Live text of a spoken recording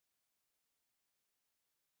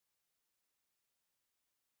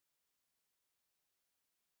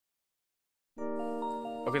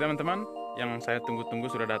Oke teman-teman, yang saya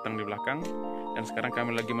tunggu-tunggu sudah datang di belakang. Dan sekarang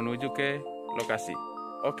kami lagi menuju ke lokasi.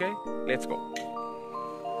 Oke, let's go.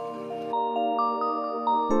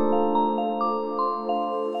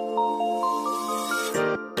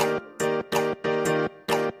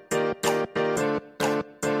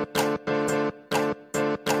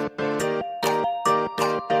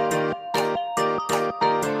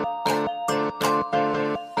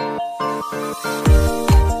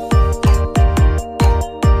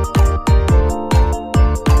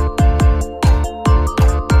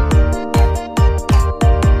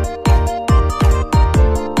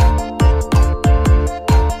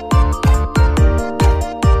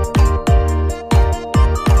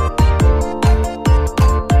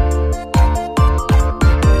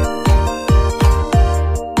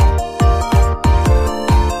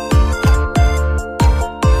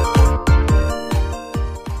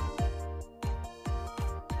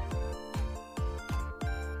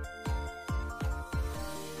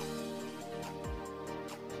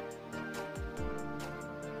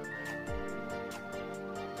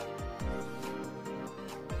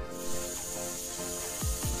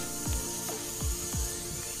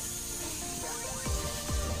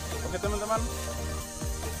 Oke teman-teman,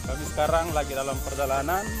 kami sekarang lagi dalam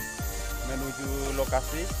perjalanan menuju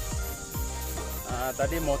lokasi.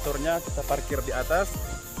 Tadi motornya kita parkir di atas,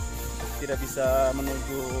 tidak bisa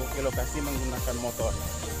menuju ke lokasi menggunakan motor.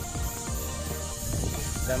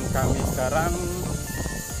 Dan kami sekarang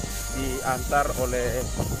diantar oleh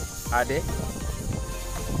Ade.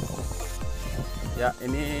 Ya,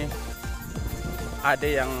 ini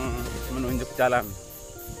Ade yang menunjuk jalan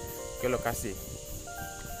ke lokasi.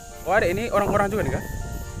 Oh, ada ini orang-orang juga nih kan?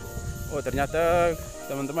 Oh, ternyata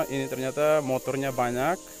teman-teman, ini ternyata motornya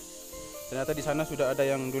banyak. Ternyata di sana sudah ada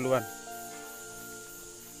yang duluan.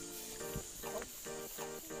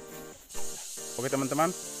 Oke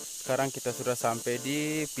teman-teman, sekarang kita sudah sampai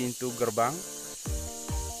di pintu gerbang.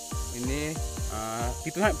 Ini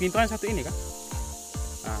pintu satu ini kan?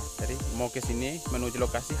 Nah, jadi mau ke sini menuju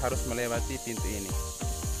lokasi harus melewati pintu ini.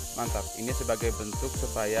 Mantap. Ini sebagai bentuk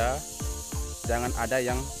supaya jangan ada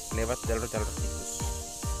yang lewat jalur-jalur tikus.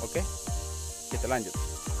 Oke, kita lanjut.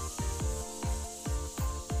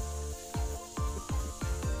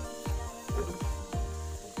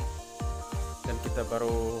 Dan kita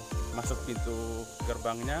baru masuk pintu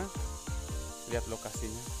gerbangnya. Lihat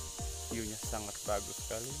lokasinya, view-nya sangat bagus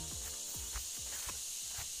sekali.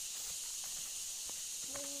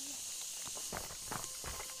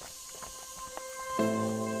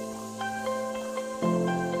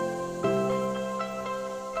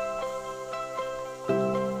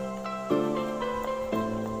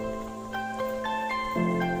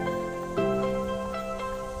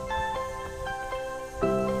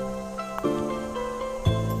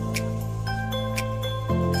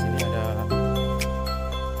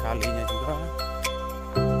 Kalinya juga.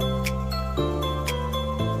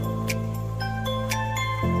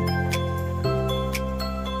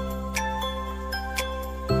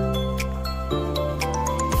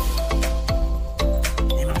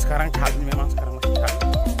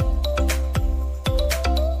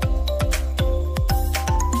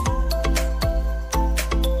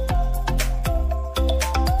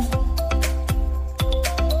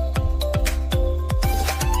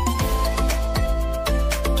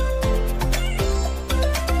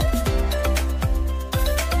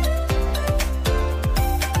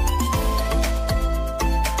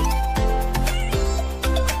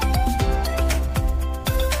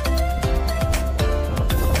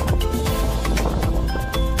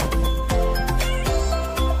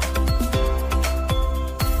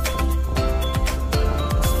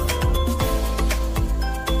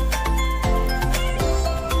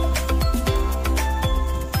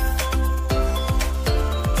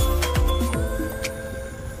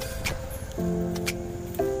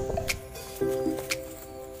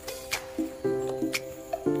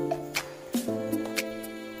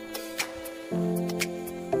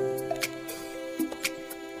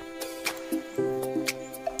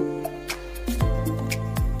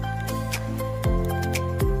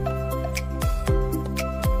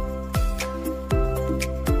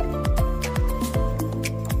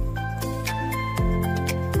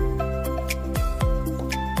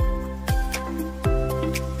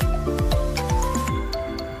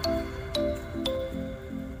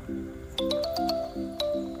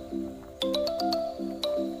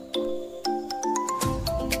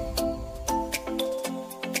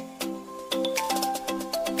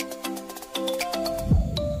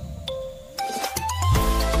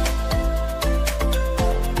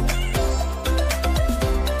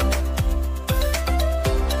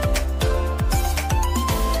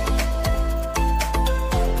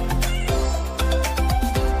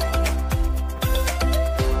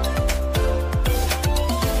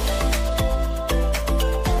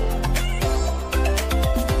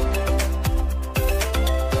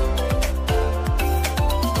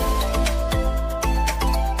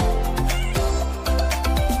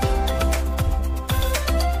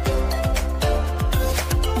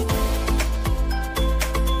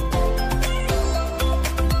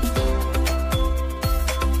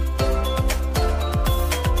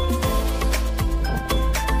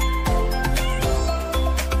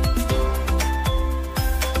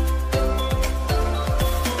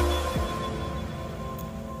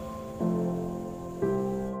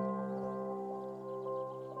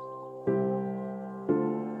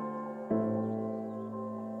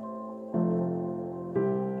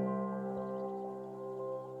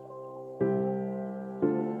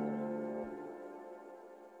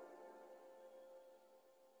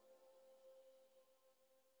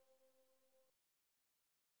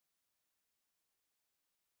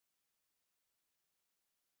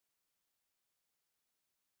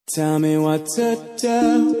 Tell me what to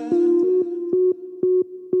do.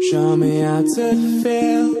 Show me how to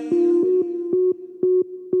feel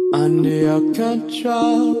under your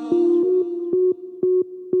control.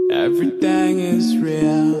 Everything is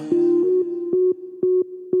real.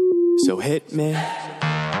 So hit me.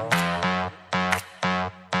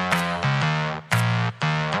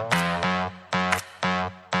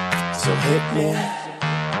 So hit me.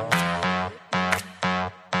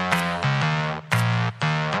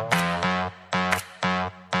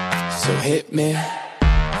 So hit me.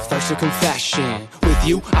 First a confession. With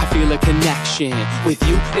you, I feel a connection. With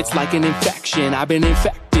you, it's like an infection. I've been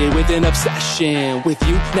infected with an obsession. With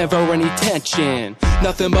you, never any tension.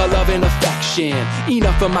 Nothing but love and affection.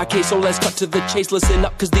 Enough of my case, so let's cut to the chase. Listen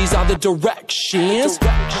up, cause these are the directions.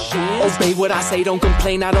 Obey what I say, don't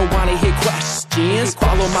complain, I don't wanna hear questions.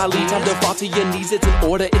 Follow my lead, time to fall to your knees. It's an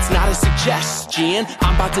order, it's not a suggestion.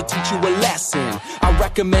 I'm about to teach you a lesson. I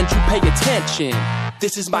recommend you pay attention.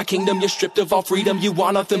 This is my kingdom, you're stripped of all freedom. You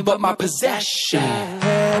want nothing but my possession.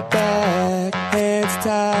 Head back, hands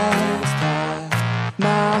tied,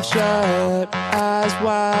 mouth shut, eyes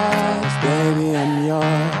wide. Baby, I'm yours.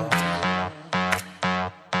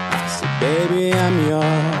 I said, baby, I'm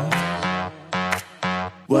yours.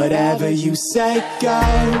 Whatever you say, go.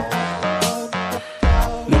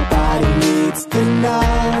 Nobody needs to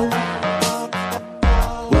know.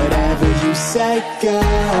 Whatever you say, go.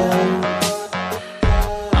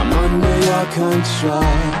 Under your control.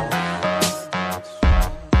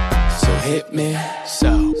 So hit me.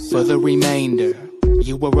 So for the remainder,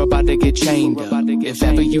 you were about to get chained up. If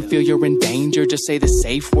ever you feel you're in danger, just say the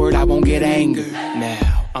safe word, I won't get angered.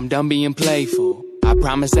 Now, I'm done being playful. I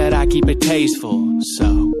promise that I keep it tasteful.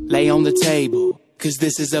 So, lay on the table, cause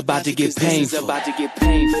this is about to get painful.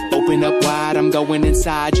 Open up wide, I'm going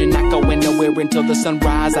inside. You're not going nowhere until the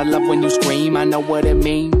sunrise. I love when you scream, I know what it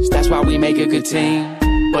means. That's why we make a good team.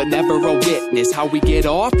 But never a witness. How we get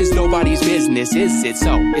off is nobody's business, is it?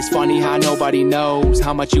 So it's funny how nobody knows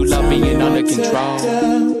how much you love being under control.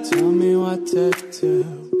 Tell me what to do.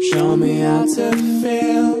 Show me how to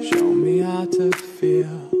feel. Show me how to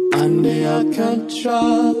feel. Under your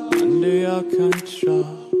control. Under your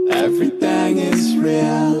control. Everything is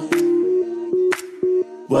real.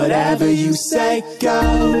 Whatever you say, go.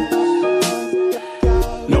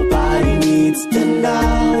 Nobody needs to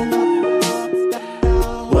know.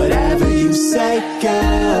 Whatever you say,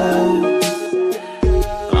 go.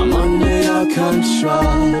 I'm under your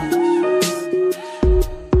control.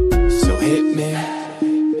 So hit me.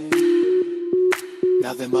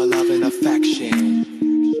 Nothing but love and affection.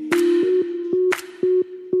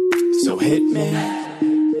 So hit me.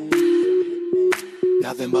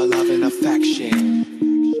 Nothing but love and affection.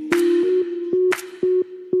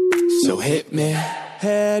 So hit me.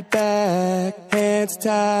 Head back, hands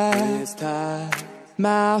tied.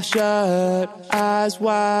 Mouth shut, eyes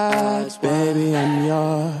wide. Baby, I'm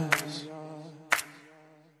yours.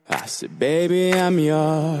 I said, baby, I'm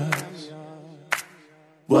yours.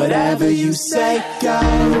 Whatever you say, go.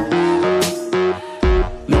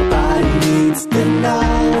 Nobody needs to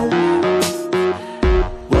know.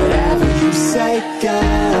 Whatever you say, go.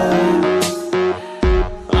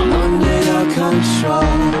 I'm under your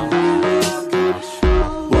control.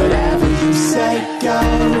 Whatever you say, go.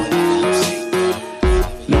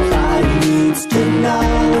 To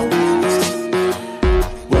know.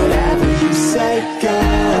 Whatever you say, go.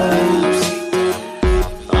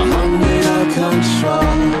 I'm under your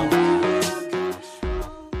control.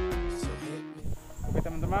 Oke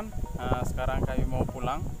teman-teman, sekarang kami mau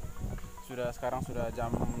pulang. Sekarang sudah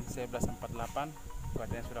jam 11.48.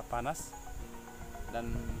 Cuacanya sudah panas.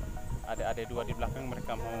 Dan adik-adik dua di belakang,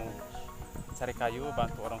 mereka mau cari kayu,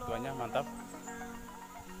 bantu orang tuanya. Mantap.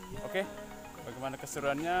 Oke, bagaimana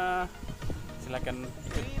keseruannya? Silakan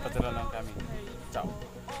ikut perjalanan kami. Ciao.